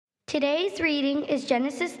Today's reading is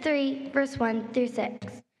Genesis 3, verse 1 through 6.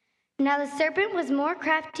 Now the serpent was more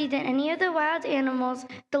crafty than any of the wild animals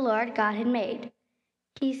the Lord God had made.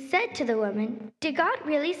 He said to the woman, "Did God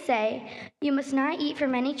really say, 'You must not eat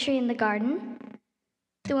from any tree in the garden'?"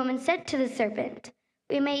 The woman said to the serpent,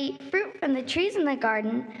 "We may eat fruit from the trees in the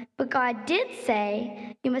garden, but God did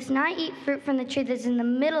say, 'You must not eat fruit from the tree that's in the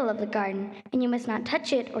middle of the garden, and you must not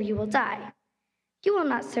touch it, or you will die.' 'You will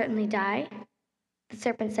not certainly die,' the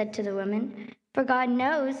serpent said to the woman, 'for God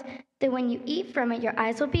knows that when you eat from it, your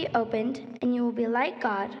eyes will be opened, and you will be like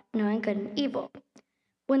God, knowing good and evil.'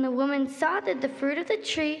 When the woman saw that the fruit of the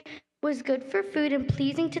tree was good for food and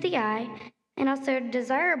pleasing to the eye, and also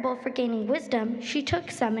desirable for gaining wisdom, she took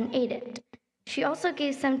some and ate it. She also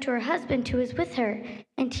gave some to her husband who was with her,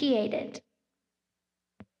 and he ate it."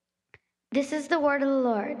 This is the word of the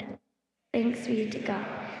Lord. Thanks be to God.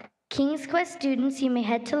 King's Quest students, you may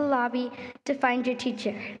head to the lobby to find your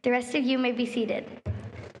teacher. The rest of you may be seated.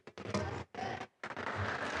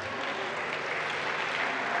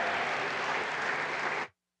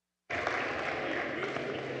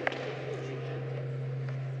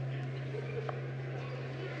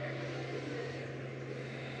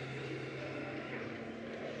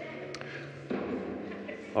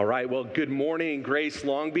 All right, well, good morning, Grace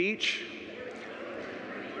Long Beach.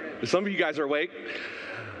 Some of you guys are awake.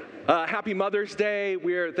 Happy Mother's Day.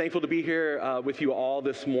 We're thankful to be here with you all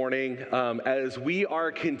this morning as we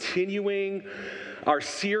are continuing our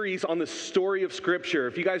series on the story of Scripture.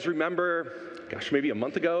 If you guys remember, maybe a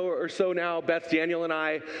month ago or so now, Beth, Daniel, and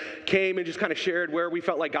I came and just kind of shared where we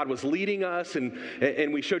felt like God was leading us, and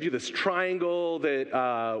we showed you this triangle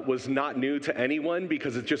that was not new to anyone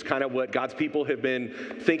because it's just kind of what God's people have been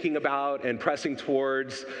thinking about and pressing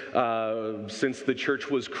towards since the church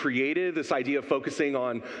was created, this idea of focusing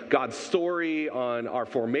on God's story, on our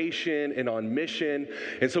formation, and on mission.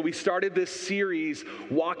 And so we started this series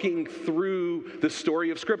walking through the story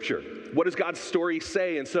of Scripture. What does God's story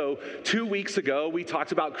say? And so 2 weeks ago, we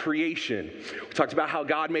talked about creation. We talked about how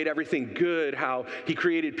God made everything good, how he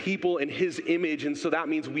created people in his image, and so that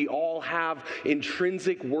means we all have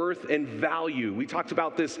intrinsic worth and value. We talked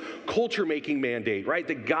about this culture-making mandate, right?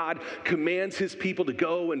 That God commands his people to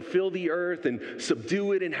go and fill the earth and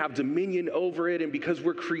subdue it and have dominion over it, and because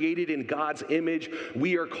we're created in God's image,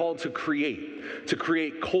 we are called to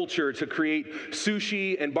create culture, to create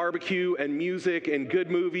sushi and barbecue and music and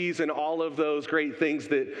good movies and all of those great things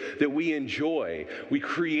that we enjoy. We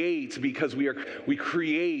create because we are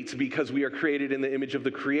created in the image of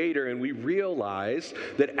the Creator, and we realize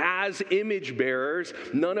that as image bearers,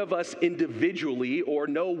 none of us individually or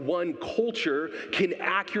no one culture can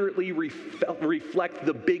accurately reflect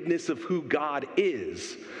the bigness of who God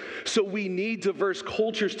is. So we need diverse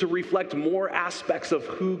cultures to reflect more aspects of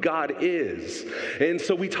who God is. And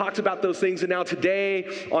so we talked about those things, and now today,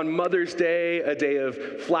 on Mother's Day, a day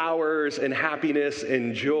of flowers and happiness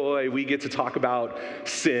and joy, we get to talk about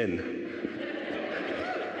sin.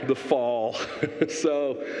 The fall.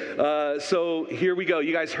 So here we go.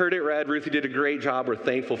 You guys heard it read. Ruthie did a great job. We're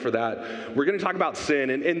thankful for that. We're going to talk about sin.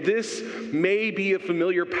 And this may be a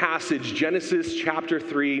familiar passage, Genesis chapter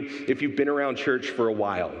 3, if you've been around church for a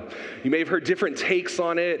while. You may have heard different takes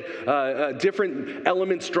on it, different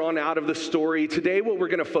elements drawn out of the story. Today, what we're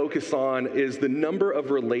going to focus on is the number of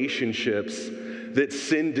relationships that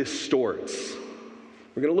sin distorts.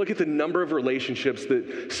 We're going to look at the number of relationships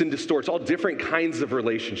that sin distorts, all different kinds of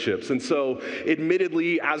relationships. And so,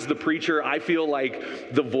 admittedly, as the preacher, I feel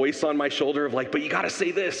like the voice on my shoulder of like, but you got to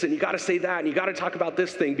say this, and you got to say that, and you got to talk about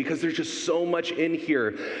this thing, because there's just so much in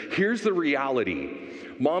here. Here's the reality.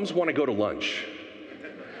 Moms want to go to lunch.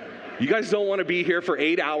 You guys don't want to be here for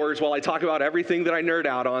 8 hours while I talk about everything that I nerd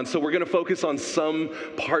out on, so we're going to focus on some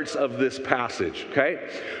parts of this passage, okay?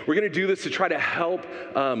 We're going to do this to try to help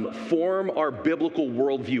form our biblical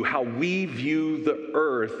worldview, how we view the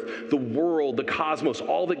earth, the world, the cosmos,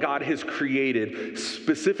 all that God has created,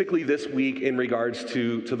 specifically this week in regards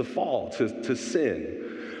to the fall, to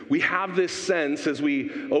sin. We have this sense as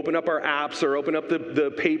we open up our apps or open up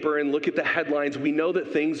the paper and look at the headlines, we know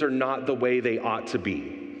that things are not the way they ought to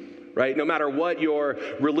be. Right? No matter what your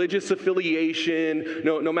religious affiliation,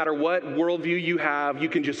 no matter what worldview you have, you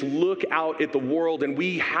can just look out at the world, and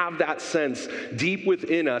we have that sense deep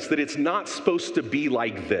within us that it's not supposed to be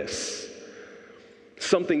like this.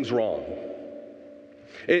 Something's wrong.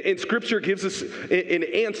 And Scripture gives us an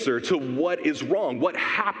answer to what is wrong, what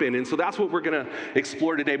happened. And so that's what we're going to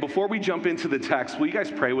explore today. Before we jump into the text, will you guys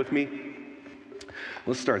pray with me?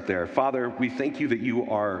 Let's start there. Father, we thank you that you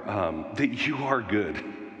are good.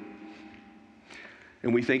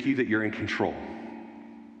 And we thank you that you're in control.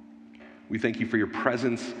 We thank you for your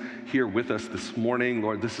presence here with us this morning.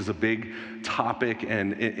 Lord, this is a big topic,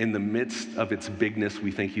 and in the midst of its bigness,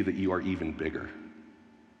 we thank you that you are even bigger.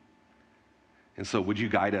 And so would you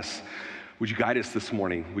guide us? Would you guide us this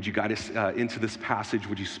morning? Would you guide us into this passage?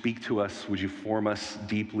 Would you speak to us? Would you form us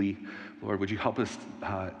deeply? Lord, would you help us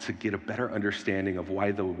to get a better understanding of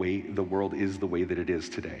why the world is the way that it is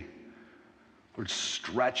today? Lord,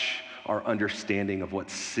 stretch our understanding of what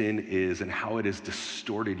sin is and how it has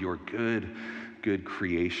distorted your good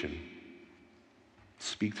creation.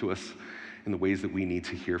 Speak to us in the ways that we need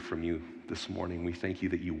to hear from you this morning. We thank you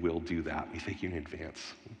that you will do that. We thank you in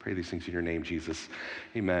advance. We pray these things in your name, Jesus.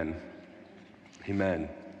 Amen. Amen.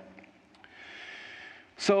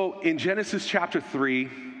 So in Genesis chapter 3,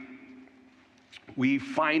 we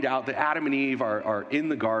find out that Adam and Eve are in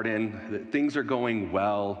the garden, that things are going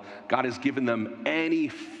well. God has given them any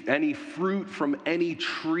fruit from any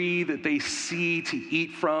tree that they see to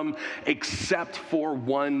eat from, except for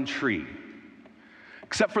one tree.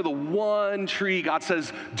 Except for the one tree, God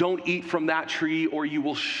says, don't eat from that tree or you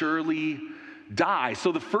will surely die.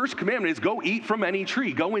 So the first commandment is go eat from any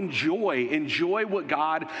tree. Go enjoy what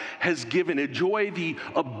God has given. Enjoy the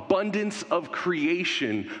abundance of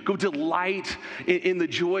creation. Go delight in the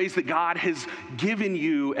joys that God has given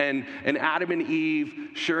you. And Adam and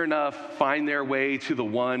Eve, sure enough, find their way to the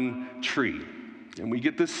one tree. And we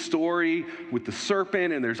get this story with the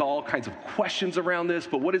serpent, and there's all kinds of questions around this,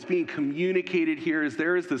 but what is being communicated here is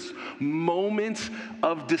there is this moment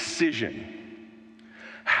of decision.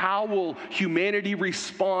 How will humanity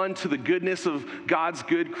respond to the goodness of God's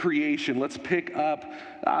good creation? Let's pick up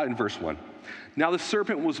in verse 1. Now the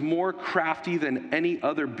serpent was more crafty than any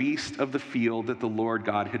other beast of the field that the Lord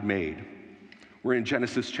God had made. We're in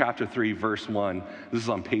Genesis chapter 3, verse 1. This is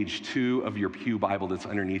on page 2 of your pew Bible that's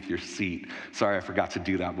underneath your seat. Sorry, I forgot to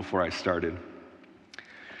do that before I started.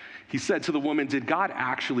 He said to the woman, did God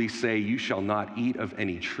actually say, you shall not eat of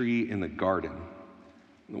any tree in the garden?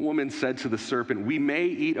 The woman said to the serpent, we may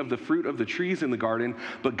eat of the fruit of the trees in the garden,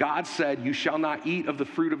 but God said, you shall not eat of the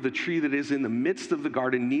fruit of the tree that is in the midst of the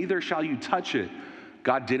garden, neither shall you touch it.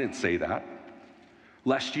 God didn't say that,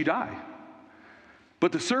 lest you die.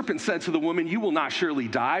 But the serpent said to the woman, you will not surely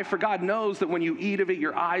die, for God knows that when you eat of it,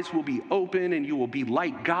 your eyes will be open and you will be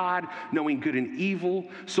like God, knowing good and evil.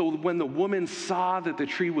 So when the woman saw that the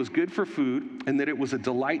tree was good for food and that it was a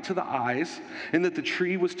delight to the eyes and that the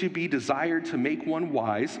tree was to be desired to make one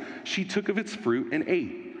wise, she took of its fruit and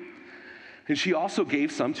ate. And she also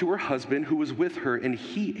gave some to her husband who was with her, and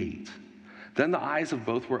he ate. Then the eyes of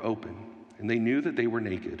both were open, and they knew that they were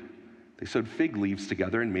naked. They sewed fig leaves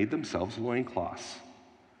together and made themselves loincloths.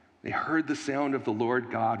 They heard the sound of the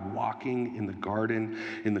Lord God walking in the garden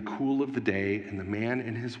in the cool of the day, and the man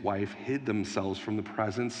and his wife hid themselves from the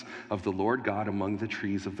presence of the Lord God among the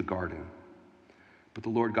trees of the garden. But the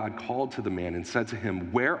Lord God called to the man and said to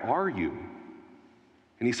him, where are you?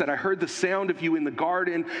 And he said, I heard the sound of you in the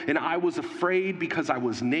garden, and I was afraid because I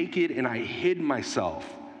was naked and I hid myself.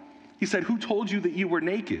 He said, who told you that you were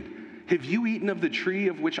naked? Have you eaten of the tree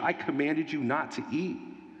of which I commanded you not to eat?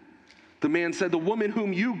 The man said, the woman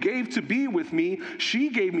whom you gave to be with me, she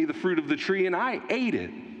gave me the fruit of the tree and I ate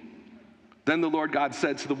it. Then the Lord God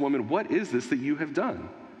said to the woman, what is this that you have done?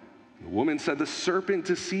 The woman said, the serpent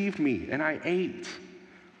deceived me and I ate.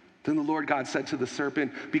 Then the Lord God said to the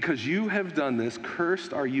serpent, because you have done this,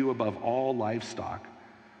 cursed are you above all livestock,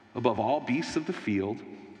 above all beasts of the field.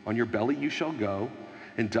 On your belly you shall go,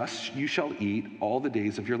 and dust you shall eat all the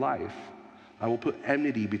days of your life. I will put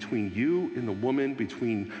enmity between you and the woman,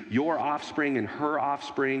 between your offspring and her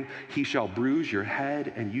offspring. He shall bruise your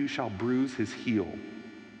head, and you shall bruise his heel.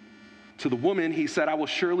 To the woman he said, I will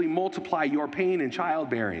surely multiply your pain in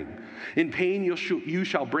childbearing. In pain you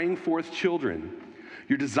shall bring forth children.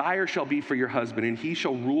 Your desire shall be for your husband, and he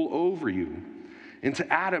shall rule over you. And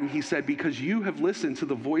to Adam he said, because you have listened to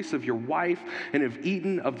the voice of your wife and have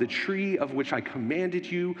eaten of the tree of which I commanded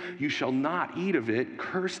you, you shall not eat of it.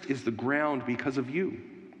 Cursed is the ground because of you.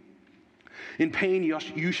 In pain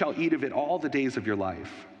you shall eat of it all the days of your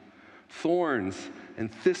life. Thorns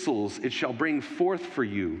and thistles it shall bring forth for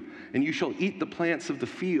you, and you shall eat the plants of the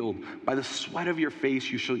field. By the sweat of your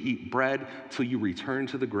face you shall eat bread till you return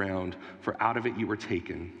to the ground, for out of it you were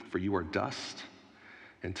taken, for you are dust,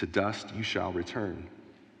 and to dust you shall return.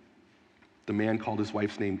 The man called his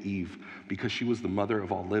wife's name Eve, because she was the mother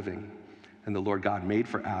of all living. And the Lord God made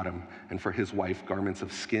for Adam and for his wife garments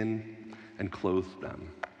of skin and clothed them.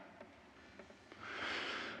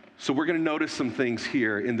 So we're going to notice some things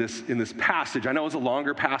here in this passage. I know it's a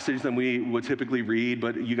longer passage than we would typically read,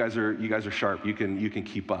 but you guys are sharp. You can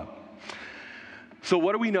keep up. So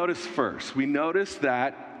what do we notice first? We notice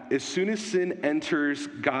that as soon as sin enters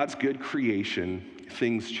God's good creation,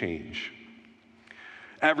 things change.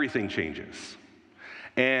 Everything changes.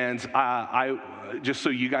 And I just so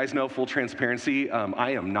you guys know, full transparency,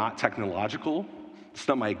 I am not technological. It's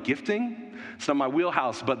not my gifting. It's not my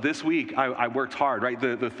wheelhouse. But this week, I worked hard, right?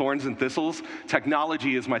 The thorns and thistles.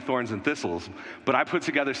 Technology is my thorns and thistles. But I put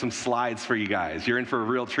together some slides for you guys. You're in for a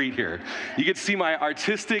real treat here. You get to see my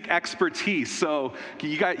artistic expertise. So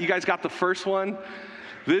you guys got the first one?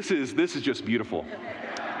 This is just beautiful.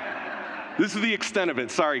 This is the extent of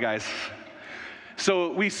it. Sorry, guys.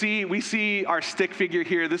 So we see our stick figure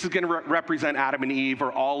here. This is going to represent Adam and Eve,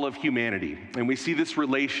 or all of humanity. And we see this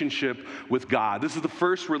relationship with God. This is the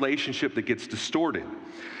first relationship that gets distorted.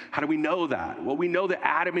 How do we know that? Well, we know that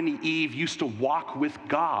Adam and Eve used to walk with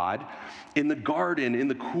God in the garden in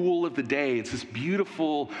the cool of the day. It's this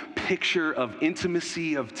beautiful picture of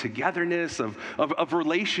intimacy, of togetherness, of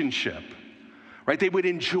relationship. Right? They would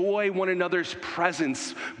enjoy one another's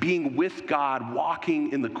presence, being with God,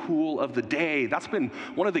 walking in the cool of the day. That's been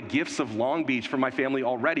one of the gifts of Long Beach for my family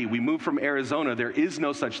already. We moved from Arizona. There is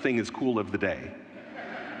no such thing as cool of the day.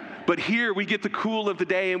 But here we get the cool of the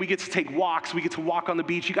day, and we get to take walks. We get to walk on the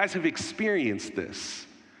beach. You guys have experienced this.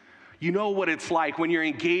 You know what it's like when you're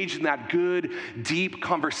engaged in that good, deep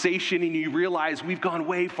conversation, and you realize we've gone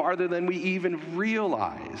way farther than we even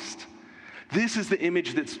realized. This is the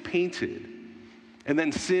image that's painted. And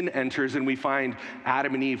then sin enters, and we find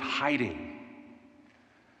Adam and Eve hiding.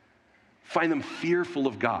 Find them fearful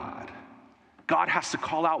of God. God has to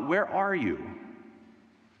call out, "Where are you?"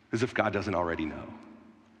 As if God doesn't already know.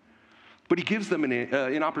 But he gives them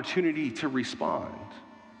an opportunity to respond.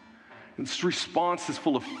 And this response is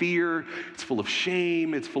full of fear, it's full of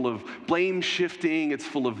shame, it's full of blame shifting, it's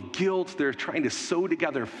full of guilt. They're trying to sew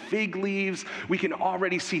together fig leaves. We can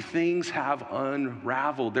already see things have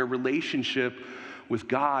unraveled. Their relationship with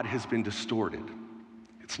God has been distorted.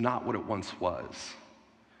 It's not what it once was.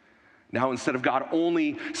 Now, instead of God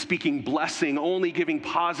only speaking blessing, only giving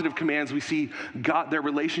positive commands, we see their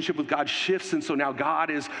relationship with God shifts, and so now God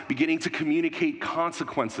is beginning to communicate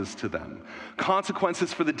consequences to them.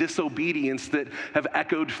 Consequences for the disobedience that have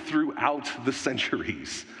echoed throughout the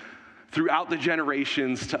centuries, throughout the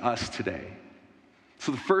generations to us today.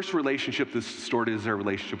 So the first relationship that's distorted is their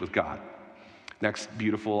relationship with God. Next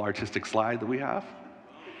beautiful artistic slide that we have.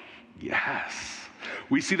 Yes.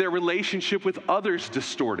 We see their relationship with others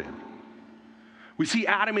distorted. We see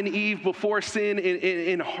Adam and Eve before sin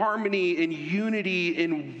in harmony, in unity,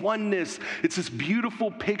 in oneness. It's this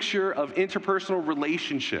beautiful picture of interpersonal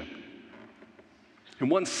relationship. And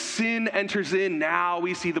once sin enters in, now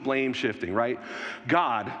we see the blame shifting, right?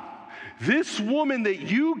 God, this woman that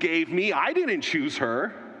you gave me, I didn't choose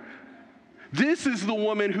her. This is the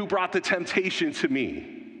woman who brought the temptation to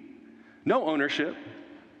me. No ownership,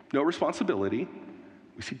 no responsibility.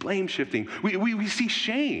 We see blame shifting. We see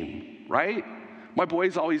shame, right? My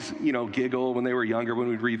boys always, giggle when they were younger when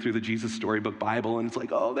we'd read through the Jesus Storybook Bible, and it's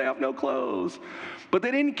like, oh, they have no clothes. But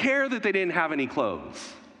they didn't care that they didn't have any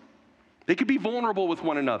clothes. They could be vulnerable with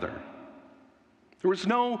one another. There was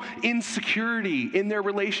no insecurity in their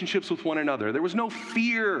relationships with one another. There was no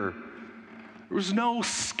fear. There was no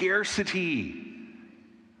scarcity.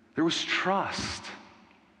 There was trust.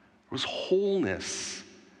 There was wholeness.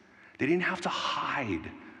 They didn't have to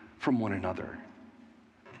hide from one another.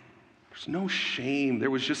 There's no shame.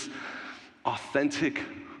 There was just authentic,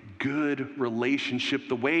 good relationship,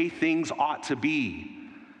 the way things ought to be.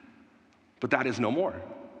 But that is no more.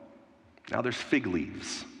 Now there's fig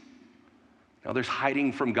leaves. Now there's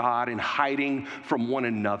hiding from God and hiding from one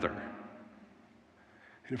another.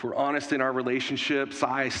 And if we're honest in our relationships,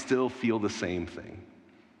 I still feel the same thing.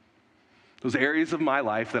 Those areas of my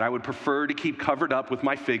life that I would prefer to keep covered up with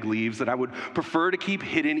my fig leaves, that I would prefer to keep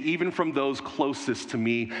hidden even from those closest to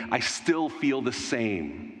me, I still feel the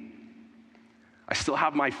same. I still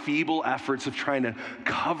have my feeble efforts of trying to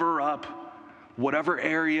cover up whatever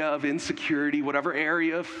area of insecurity, whatever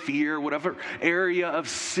area of fear, whatever area of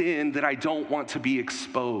sin that I don't want to be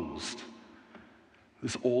exposed.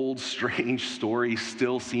 This old, strange story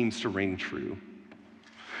still seems to ring true.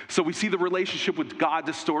 So we see the relationship with God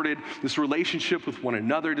distorted, this relationship with one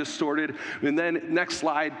another distorted. And then next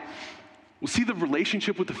slide, we'll see the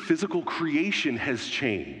relationship with the physical creation has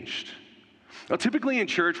changed. Now, typically in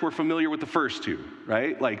church, we're familiar with the first two,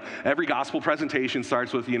 right? Like every gospel presentation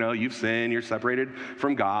starts with, you've sinned, you're separated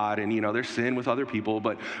from God, and, there's sin with other people.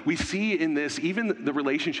 But we see in this, even the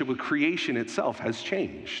relationship with creation itself has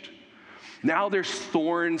changed. Now there's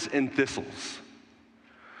thorns and thistles.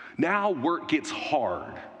 Now work gets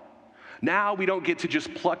hard. Now we don't get to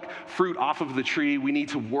just pluck fruit off of the tree. We need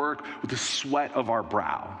to work with the sweat of our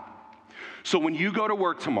brow. So when you go to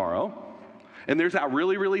work tomorrow, and there's that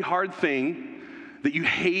really, really hard thing that you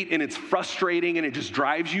hate and it's frustrating and it just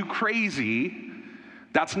drives you crazy,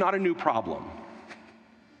 that's not a new problem.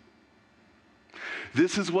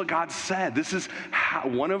 This is what God said. This is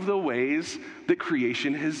one of the ways that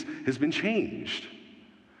creation has been changed.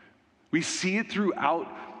 We see it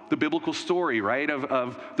throughout the biblical story, right,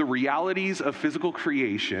 of the realities of physical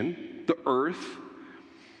creation, the earth,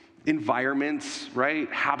 environments,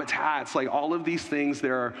 right, habitats, like all of these things.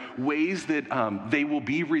 There are ways that they will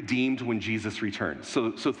be redeemed when Jesus returns.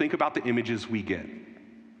 So think about the images we get.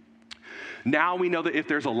 Now we know that if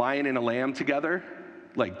there's a lion and a lamb together,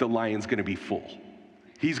 like the lion's going to be full.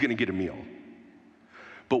 He's going to get a meal.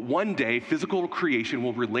 But one day, physical creation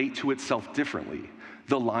will relate to itself differently.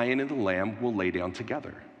 The lion and the lamb will lay down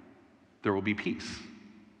together. There will be peace.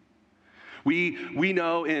 We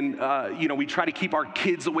know, we try to keep our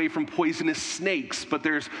kids away from poisonous snakes, but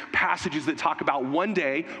there's passages that talk about one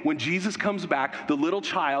day when Jesus comes back, the little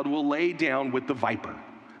child will lay down with the viper.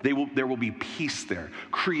 There will be peace there.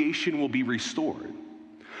 Creation will be restored.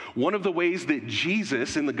 One of the ways that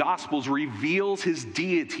Jesus in the Gospels reveals his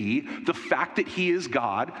deity, the fact that he is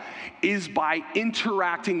God, is by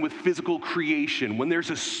interacting with physical creation. When there's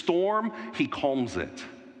a storm, he calms it,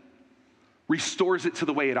 restores it to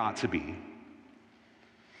the way it ought to be.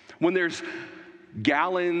 When there's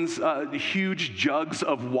gallons, huge jugs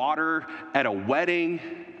of water at a wedding,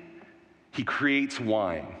 he creates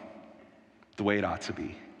wine the way it ought to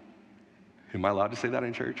be. Am I allowed to say that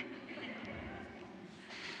in church?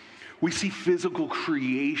 We see physical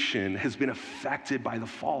creation has been affected by the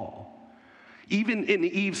fall. Even in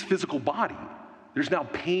Eve's physical body, there's now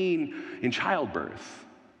pain in childbirth.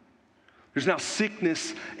 There's now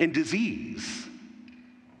sickness and disease.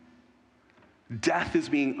 Death is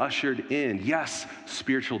being ushered in. Yes,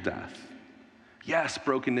 spiritual death. Yes,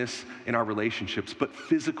 brokenness in our relationships, but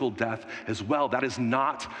physical death as well. That is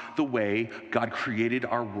not the way God created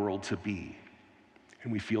our world to be.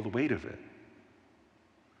 And we feel the weight of it.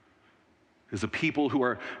 As a people who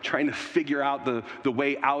are trying to figure out the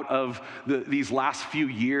way out of these last few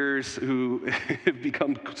years, who have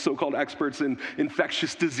become so-called experts in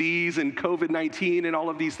infectious disease and COVID-19 and all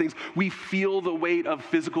of these things, we feel the weight of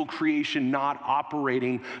physical creation not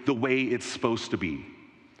operating the way it's supposed to be.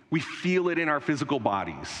 We feel it in our physical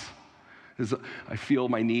bodies. As I feel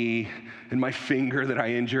my knee and my finger that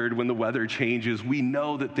I injured when the weather changes, we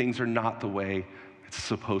know that things are not the way it's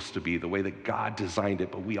supposed to be, the way that God designed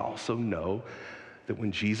it. But we also know that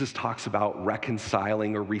when Jesus talks about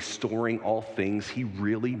reconciling or restoring all things, he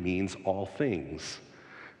really means all things,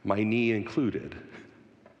 my knee included.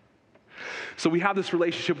 So we have this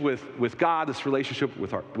relationship with God, this relationship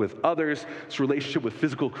with others, this relationship with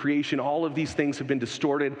physical creation. All of these things have been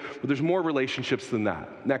distorted, but there's more relationships than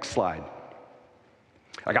that. Next slide.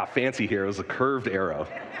 I got fancy here. It was a curved arrow,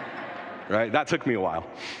 right? That took me a while.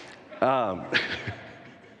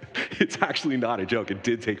 It's actually not a joke. It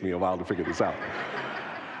did take me a while to figure this out.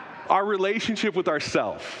 Our relationship with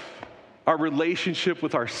ourself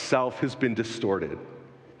has been distorted.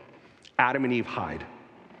 Adam and Eve hide.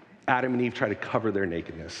 Adam and Eve try to cover their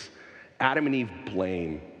nakedness. Adam and Eve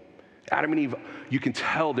blame. Adam and Eve, you can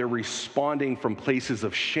tell they're responding from places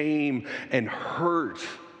of shame and hurt.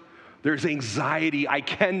 There's anxiety. I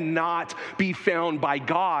cannot be found by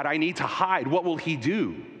God. I need to hide. What will he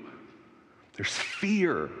do? There's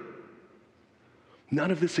fear.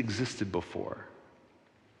 None of this existed before.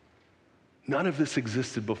 None of this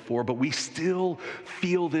existed before, but we still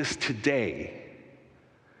feel this today.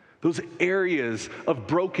 Those areas of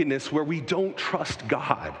brokenness where we don't trust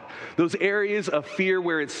God. Those areas of fear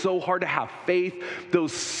where it's so hard to have faith.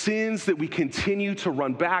 Those sins that we continue to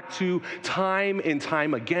run back to time and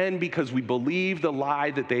time again because we believe the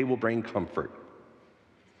lie that they will bring comfort.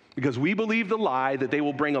 Because we believe the lie that they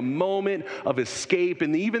will bring a moment of escape,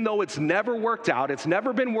 and even though it's never worked out, it's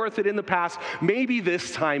never been worth it in the past, maybe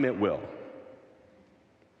this time it will.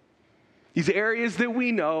 These areas that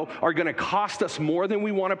we know are going to cost us more than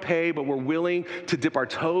we want to pay, but we're willing to dip our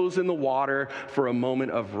toes in the water for a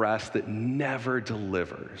moment of rest that never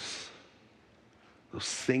delivers. Those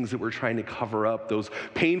things that we're trying to cover up, those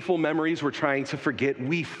painful memories we're trying to forget,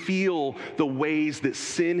 we feel the ways that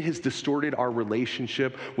sin has distorted our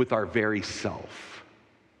relationship with our very self.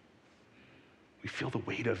 We feel the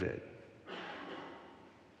weight of it.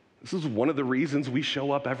 This is one of the reasons we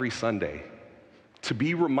show up every Sunday, to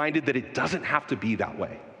be reminded that it doesn't have to be that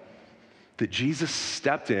way. that Jesus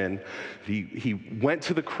stepped in, he went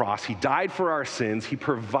to the cross, he died for our sins, he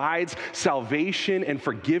provides salvation and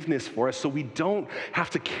forgiveness for us so we don't have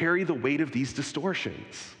to carry the weight of these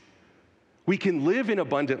distortions. We can live an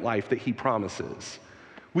abundant life that he promises.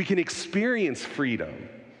 We can experience freedom.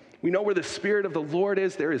 We know where the Spirit of the Lord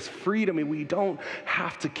is, there is freedom, and we don't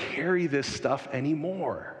have to carry this stuff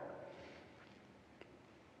anymore.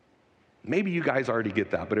 Maybe you guys already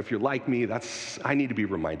get that, but if you're like me, I need to be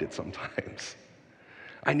reminded sometimes.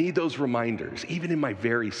 I need those reminders, even in my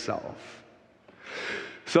very self.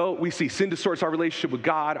 So we see sin distorts our relationship with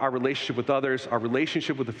God, our relationship with others, our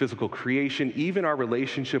relationship with the physical creation, even our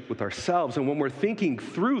relationship with ourselves. And when we're thinking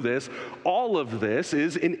through this, all of this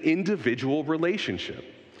is an individual relationship.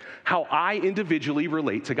 How I individually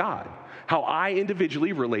relate to God, how I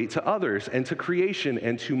individually relate to others and to creation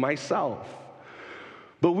and to myself.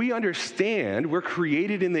 But we understand we're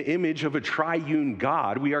created in the image of a triune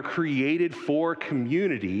God. We are created for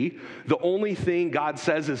community. The only thing God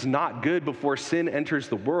says is not good before sin enters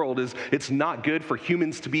the world is it's not good for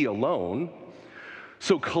humans to be alone.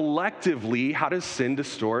 So collectively, how does sin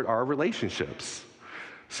distort our relationships?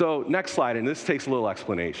 So next slide, and this takes a little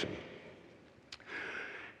explanation.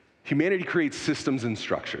 Humanity creates systems and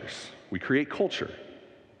structures. We create culture.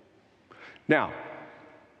 Now,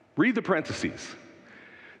 read the parentheses.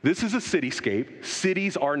 This is a cityscape.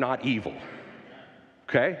 Cities are not evil,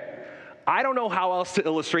 okay? I don't know how else to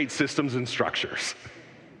illustrate systems and structures.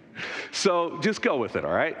 So just go with it,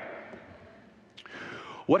 all right?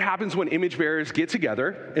 What happens when image bearers get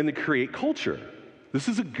together and they create culture? This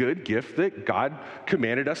is a good gift that God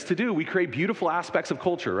commanded us to do. We create beautiful aspects of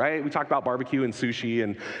culture, right? We talk about barbecue and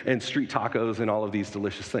sushi and street tacos and all of these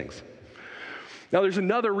delicious things. Now, there's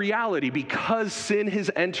another reality. Because sin has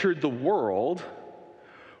entered the world,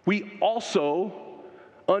 we also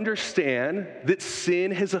understand that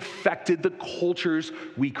sin has affected the cultures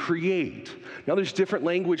we create. Now, there's different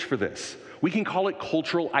language for this. We can call it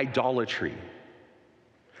cultural idolatry.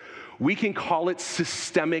 We can call it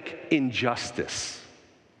systemic injustice.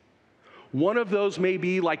 One of those may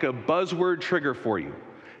be like a buzzword trigger for you.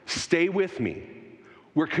 Stay with me.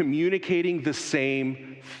 We're communicating the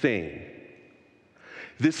same thing.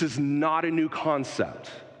 This is not a new concept.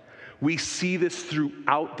 We see this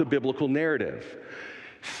throughout the biblical narrative.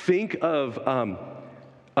 Think of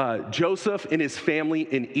Joseph and his family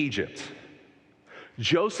in Egypt.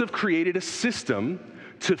 Joseph created a system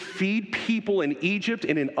to feed people in Egypt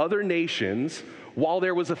and in other nations while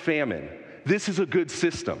there was a famine. This is a good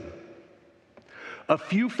system. A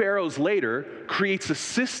few pharaohs later creates a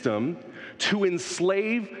system to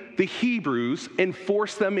enslave the Hebrews and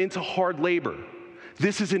force them into hard labor.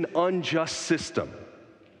 This is an unjust system.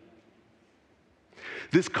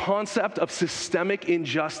 This concept of systemic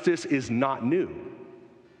injustice is not new.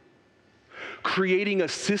 Creating a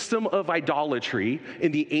system of idolatry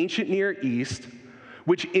in the ancient Near East,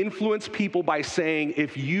 which influenced people by saying,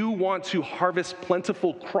 if you want to harvest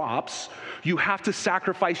plentiful crops, you have to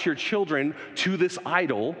sacrifice your children to this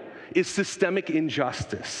idol, is systemic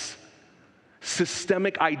injustice,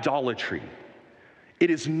 systemic idolatry. It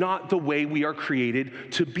is not the way we are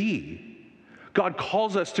created to be. God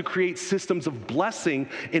calls us to create systems of blessing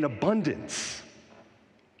in abundance.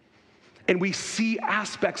 And we see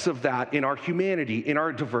aspects of that in our humanity, in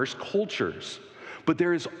our diverse cultures. But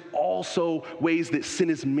there is also ways that sin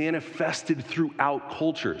is manifested throughout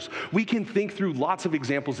cultures. We can think through lots of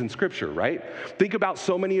examples in Scripture, right? Think about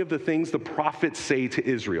so many of the things the prophets say to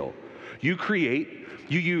Israel. You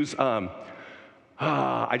use,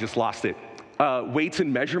 I just lost it. Weights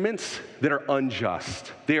and measurements that are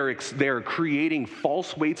unjust. They are creating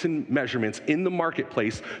false weights and measurements in the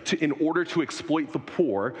marketplace in order to exploit the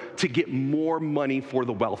poor to get more money for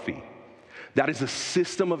the wealthy. That is a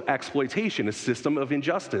system of exploitation, a system of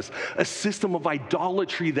injustice, a system of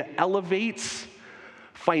idolatry that elevates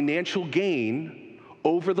financial gain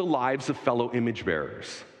over the lives of fellow image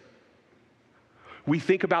bearers. We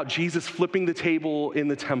think about Jesus flipping the table in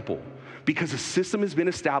the temple because a system has been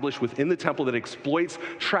established within the temple that exploits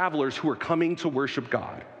travelers who are coming to worship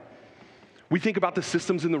God. We think about the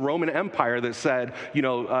systems in the Roman Empire that said,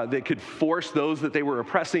 they could force those that they were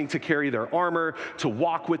oppressing to carry their armor, to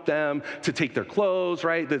walk with them, to take their clothes,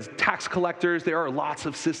 right? The tax collectors. There are lots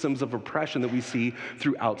of systems of oppression that we see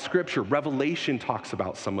throughout Scripture. Revelation talks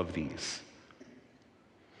about some of these.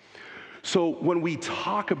 So when we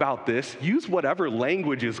talk about this, use whatever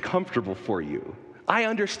language is comfortable for you. I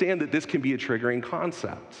understand that this can be a triggering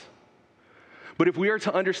concept. But if we are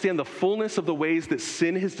to understand the fullness of the ways that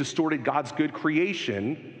sin has distorted God's good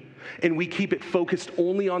creation, and we keep it focused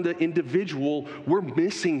only on the individual, we're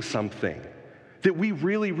missing something. that we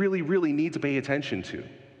really, really, really need to pay attention to.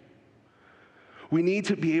 We need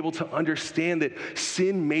to be able to understand that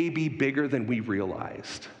sin may be bigger than we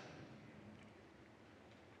realized.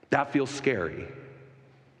 That feels scary.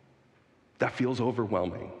 That feels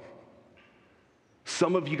overwhelming.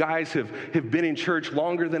 Some of you guys have been in church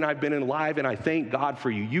longer than I've been alive, and I thank God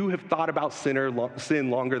for you. You have thought about sin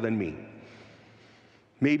longer than me.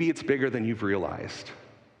 Maybe it's bigger than you've realized.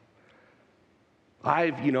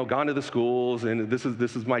 I've, gone to the schools, and this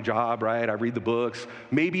is my job, right? I read the books.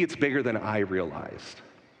 Maybe it's bigger than I realized.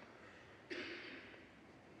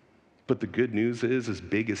 But the good news is, as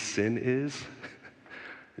big as sin is,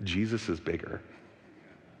 Jesus is bigger.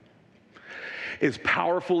 As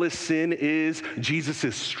powerful as sin is, Jesus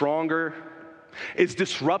is stronger. As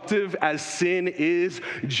disruptive as sin is,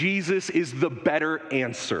 Jesus is the better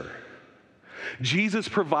answer. Jesus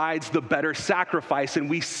provides the better sacrifice, and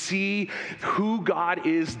we see who God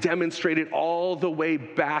is demonstrated all the way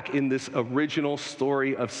back in this original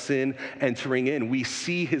story of sin entering in. We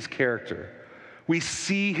see his character. We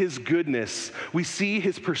see his goodness. We see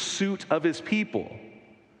his pursuit of his people.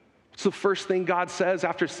 It's the first thing God says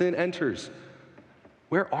after sin enters.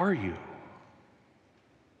 Where are you?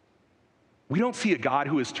 We don't see a God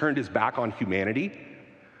who has turned his back on humanity.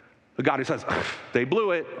 A God who says, they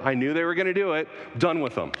blew it. I knew they were going to do it. Done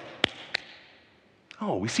with them.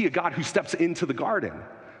 Oh, we see a God who steps into the garden.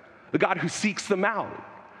 A God who seeks them out.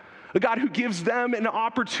 A God who gives them an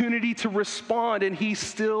opportunity to respond, and he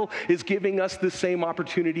still is giving us the same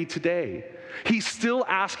opportunity today. He's still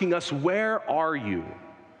asking us, where are you?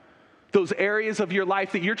 Those areas of your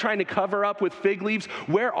life that you're trying to cover up with fig leaves,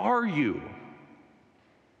 where are you?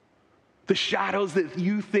 The shadows that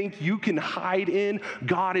you think you can hide in,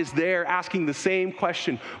 God is there asking the same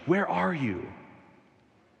question, where are you?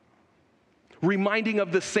 Reminding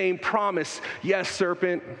of the same promise, yes,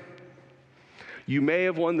 serpent, you may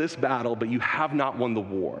have won this battle, but you have not won the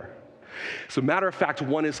war. As a matter of fact,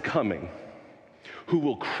 one is coming who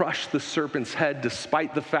will crush the serpent's head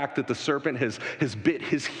despite the fact that the serpent has bit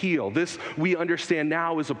his heel. This, we understand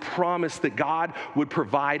now, is a promise that God would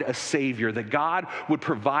provide a Savior, that God would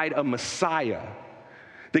provide a Messiah,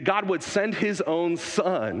 that God would send his own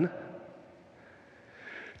Son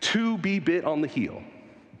to be bit on the heel,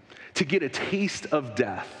 to get a taste of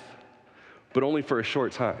death, but only for a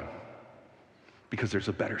short time, because there's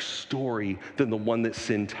a better story than the one that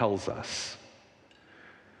sin tells us.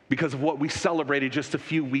 Because of what we celebrated just a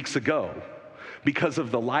few weeks ago, because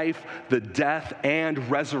of the life, the death,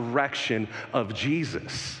 and resurrection of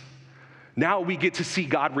Jesus. Now we get to see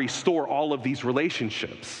God restore all of these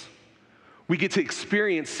relationships. We get to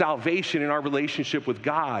experience salvation in our relationship with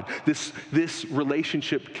God. This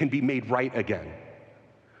relationship can be made right again.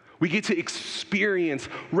 We get to experience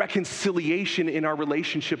reconciliation in our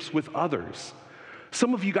relationships with others.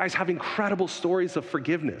 Some of you guys have incredible stories of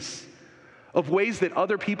forgiveness, of ways that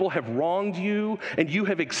other people have wronged you, and you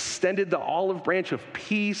have extended the olive branch of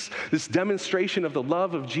peace, this demonstration of the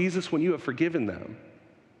love of Jesus when you have forgiven them.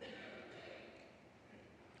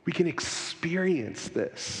 We can experience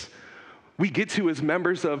this. We get to, as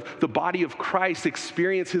members of the body of Christ,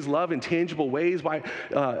 experience his love in tangible ways by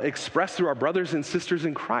expressed through our brothers and sisters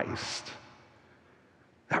in Christ.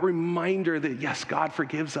 That reminder that, yes, God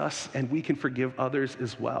forgives us, and we can forgive others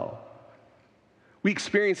as well. We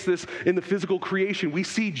experience this in the physical creation. We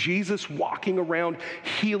see Jesus walking around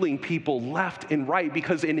healing people left and right,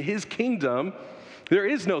 because in his kingdom, there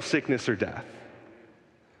is no sickness or death.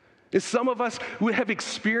 And some of us would have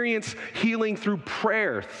experienced healing through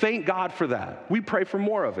prayer. Thank God for that. We pray for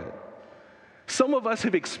more of it. Some of us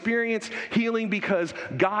have experienced healing because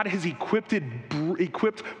God has equipped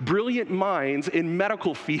brilliant minds in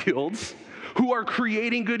medical fields who are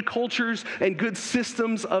creating good cultures and good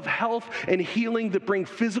systems of health and healing that bring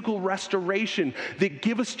physical restoration, that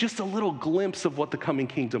give us just a little glimpse of what the coming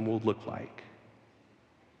kingdom will look like.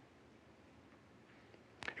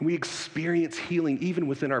 And we experience healing even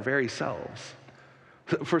within our very selves.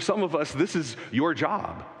 For some of us, this is your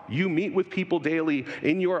job. You meet with people daily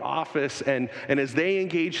in your office, and as they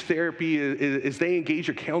engage therapy, as they engage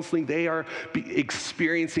your counseling, they are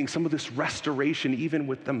experiencing some of this restoration even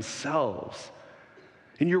with themselves.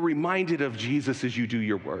 And you're reminded of Jesus as you do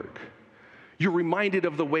your work. You're reminded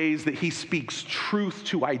of the ways that he speaks truth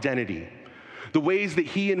to identity, the ways that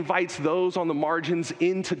he invites those on the margins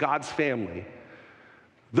into God's family.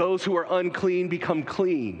 Those who are unclean become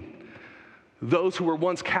clean. Those who were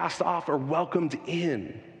once cast off are welcomed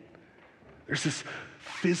in. There's this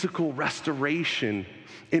physical restoration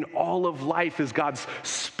in all of life as God's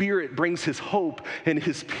Spirit brings his hope and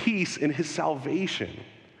his peace and his salvation.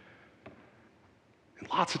 And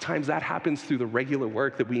lots of times that happens through the regular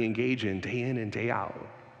work that we engage in and day out.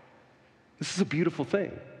 This is a beautiful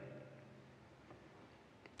thing.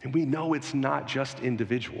 And we know it's not just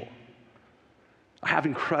individual. I have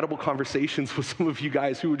incredible conversations with some of you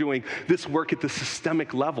guys who are doing this work at the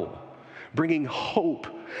systemic level, bringing hope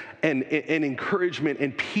and encouragement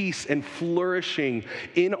and peace and flourishing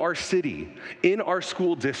in our city, in our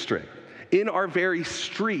school district, in our very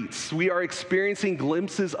streets. We are experiencing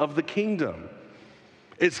glimpses of the kingdom.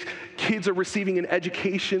 As kids are receiving an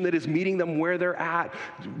education that is meeting them where they're at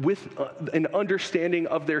with an understanding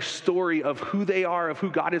of their story, of who they are, of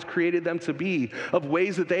who God has created them to be, of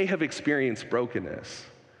ways that they have experienced brokenness.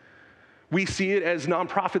 We see it as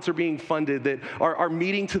nonprofits are being funded that are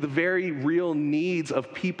meeting to the very real needs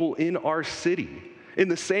of people in our city, in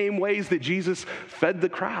the same ways that Jesus fed the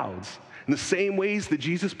crowds, in the same ways that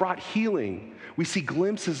Jesus brought healing. We see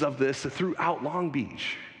glimpses of this throughout Long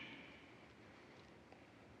Beach.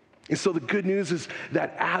 And so the good news is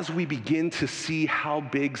that as we begin to see how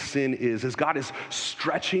big sin is, as God is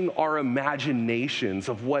stretching our imaginations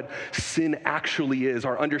of what sin actually is,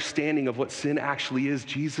 our understanding of what sin actually is,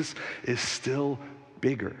 Jesus is still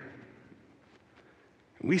bigger.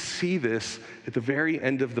 We see this at the very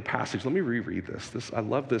end of the passage. Let me reread this. I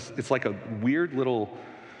love this. It's like a weird little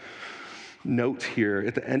note here.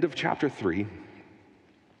 At the end of chapter 3,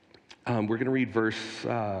 we're going to read verse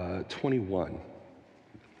 21.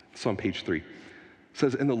 It's on page 3. It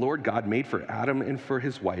says, "And the Lord God made for Adam and for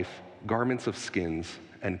his wife garments of skins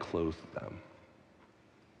and clothed them."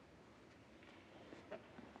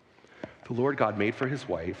 The Lord God made for his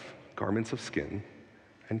wife garments of skin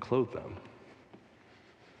and clothed them.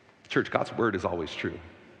 Church, God's word is always true.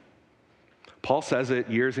 Paul says it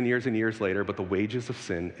years and years and years later, but the wages of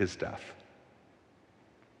sin is death.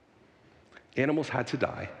 Animals had to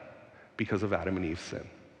die because of Adam and Eve's sin.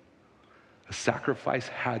 A sacrifice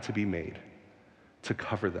had to be made to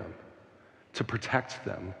cover them, to protect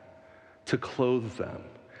them, to clothe them.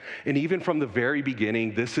 And even from the very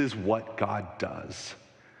beginning, this is what God does.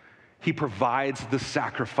 He provides the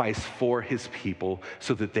sacrifice for his people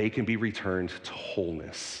so that they can be returned to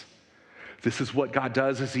wholeness. This is what God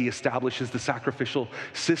does as he establishes the sacrificial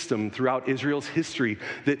system throughout Israel's history,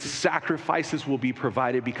 that sacrifices will be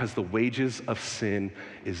provided because the wages of sin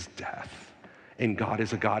is death. And God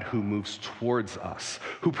is a God who moves towards us,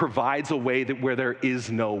 who provides a way where there is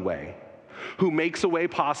no way, who makes a way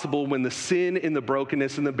possible when the sin and the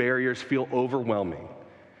brokenness and the barriers feel overwhelming.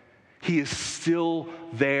 He is still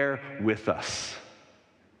there with us,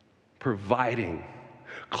 providing,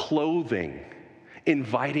 clothing,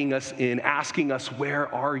 inviting us in, asking us,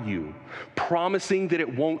 "Where are you?" Promising that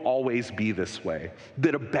it won't always be this way,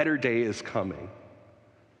 that a better day is coming.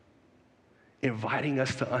 Inviting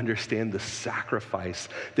us to understand the sacrifice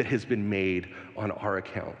that has been made on our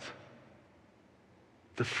account.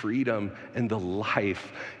 The freedom and the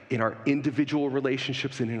life in our individual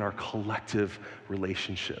relationships and in our collective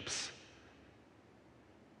relationships.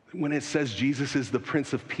 When it says Jesus is the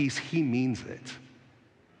Prince of Peace, he means it.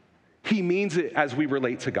 He means it as we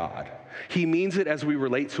relate to God. He means it as we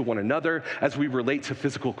relate to one another, as we relate to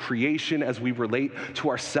physical creation, as we relate to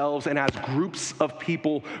ourselves, and as groups of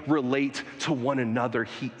people relate to one another.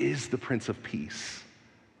 He is the Prince of Peace.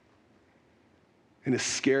 And as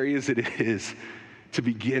scary as it is to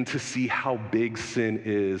begin to see how big sin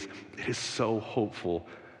is, it is so hopeful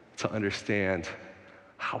to understand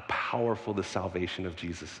how powerful the salvation of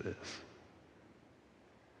Jesus is.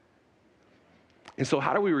 And so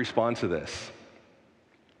how do we respond to this?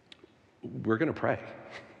 We're going to pray.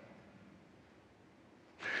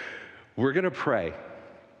 We're going to pray.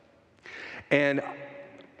 And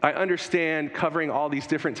I understand covering all these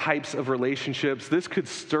different types of relationships, this could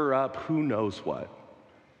stir up who knows what.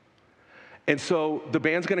 And so the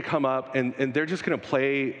band's going to come up and they're just going to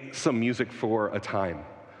play some music for a time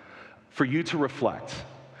for you to reflect.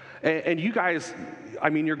 And you guys,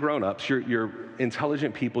 I mean, you're grown-ups, you're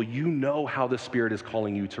intelligent people, you know how the Spirit is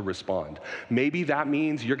calling you to respond. Maybe that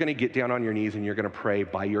means you're gonna get down on your knees and you're gonna pray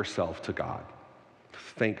by yourself to God.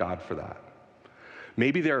 Thank God for that.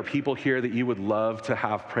 Maybe there are people here that you would love to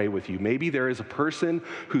have pray with you. Maybe there is a person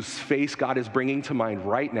whose face God is bringing to mind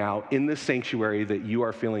right now in this sanctuary that you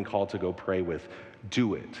are feeling called to go pray with.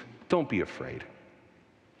 Do it. Don't be afraid.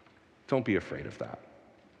 Don't be afraid of that.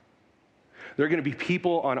 There are going to be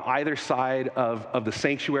people on either side of the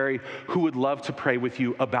sanctuary who would love to pray with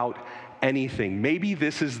you about anything. Maybe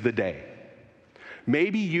this is the day.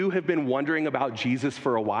 Maybe you have been wondering about Jesus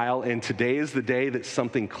for a while, and today is the day that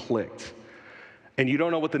something clicked, and you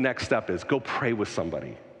don't know what the next step is. Go pray with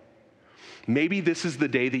somebody. Maybe this is the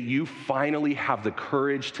day that you finally have the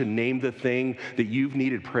courage to name the thing that you've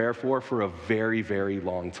needed prayer for a very, very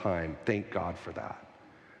long time. Thank God for that.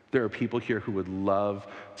 There are people here who would love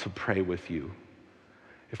to pray with you.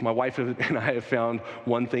 If my wife and I have found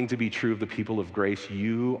one thing to be true of the people of Grace,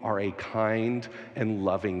 you are a kind and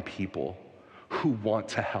loving people who want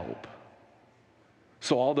to help.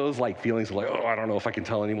 So all those feelings of I don't know if I can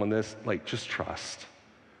tell anyone this, just trust.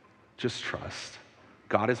 Just trust.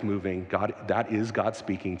 God is moving. That is God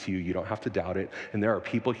speaking to you. You don't have to doubt it. And there are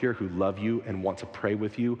people here who love you and want to pray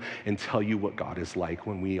with you and tell you what God is like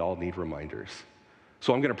when we all need reminders.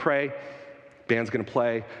 So I'm going to pray, band's going to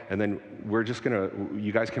play, and then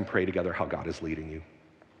you guys can pray together how God is leading you.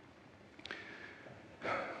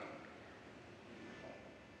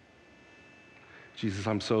 Jesus,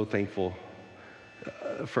 I'm so thankful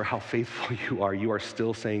for how faithful you are. You are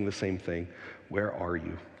still saying the same thing. Where are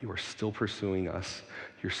you? You are still pursuing us.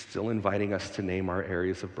 You're still inviting us to name our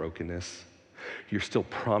areas of brokenness. You're still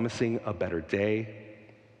promising a better day.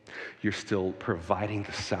 You're still providing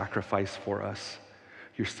the sacrifice for us.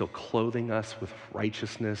 You're still clothing us with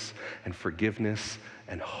righteousness and forgiveness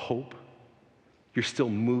and hope. You're still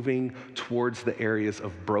moving towards the areas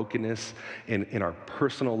of brokenness in our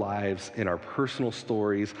personal lives, in our personal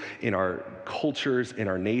stories, in our cultures, in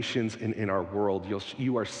our nations, in our world.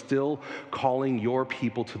 You are still calling your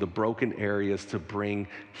people to the broken areas to bring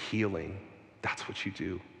healing. That's what you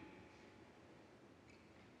do.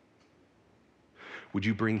 Would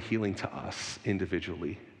you bring healing to us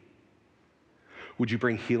individually? Would you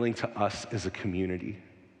bring healing to us as a community?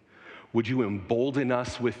 Would you embolden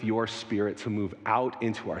us with your Spirit to move out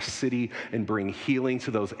into our city and bring healing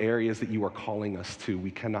to those areas that you are calling us to?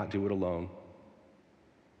 We cannot do it alone.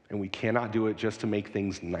 And we cannot do it just to make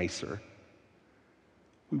things nicer.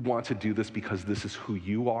 We want to do this because this is who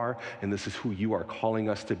you are and this is who you are calling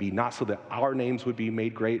us to be, not so that our names would be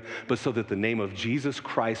made great, but so that the name of Jesus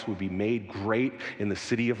Christ would be made great in the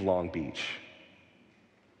city of Long Beach.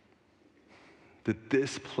 That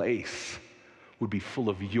this place would be full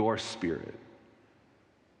of your Spirit.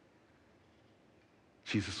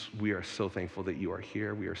 Jesus, we are so thankful that you are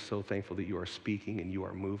here. We are so thankful that you are speaking and you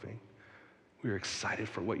are moving. We are excited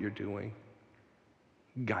for what you're doing.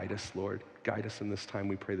 Guide us, Lord. Guide us in this time.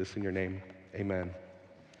 We pray this in your name. Amen.